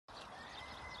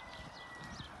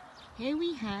here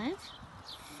we have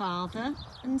father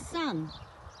and son.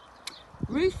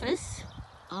 Rufus,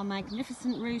 our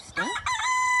magnificent rooster,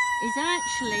 is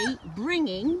actually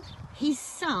bringing his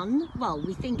son, well,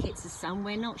 we think it's a son,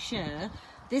 we're not sure,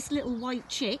 this little white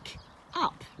chick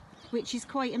up, which is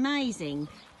quite amazing.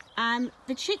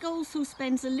 The chick also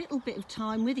spends a little bit of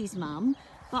time with his mum,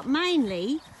 but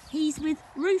mainly he's with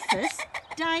Rufus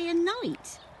day and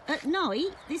night. At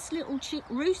night, this little chick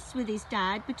roosts with his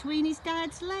dad between his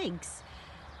dad's legs.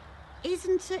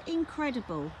 Isn't it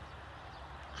incredible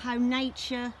how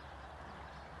nature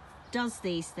does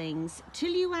these things?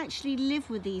 Till you actually live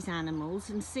with these animals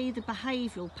and see the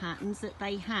behavioural patterns that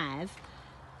they have,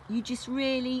 you just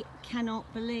really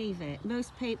cannot believe it.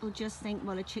 Most people just think,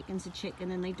 well, a chicken's a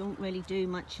chicken and they don't really do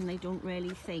much and they don't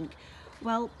really think.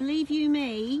 Well, believe you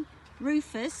me,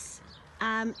 Rufus,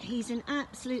 he's an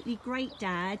absolutely great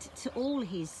dad to all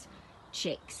his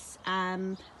chicks.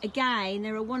 Again,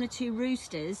 there are one or two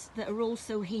roosters that are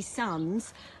also his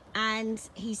sons, and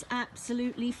he's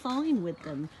absolutely fine with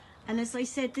them. And as I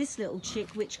said, this little chick,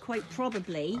 which quite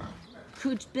probably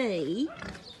could be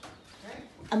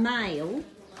a male,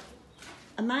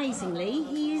 amazingly,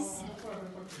 he is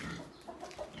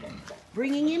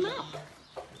bringing him up.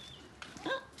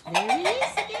 Oh, there he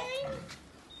is again.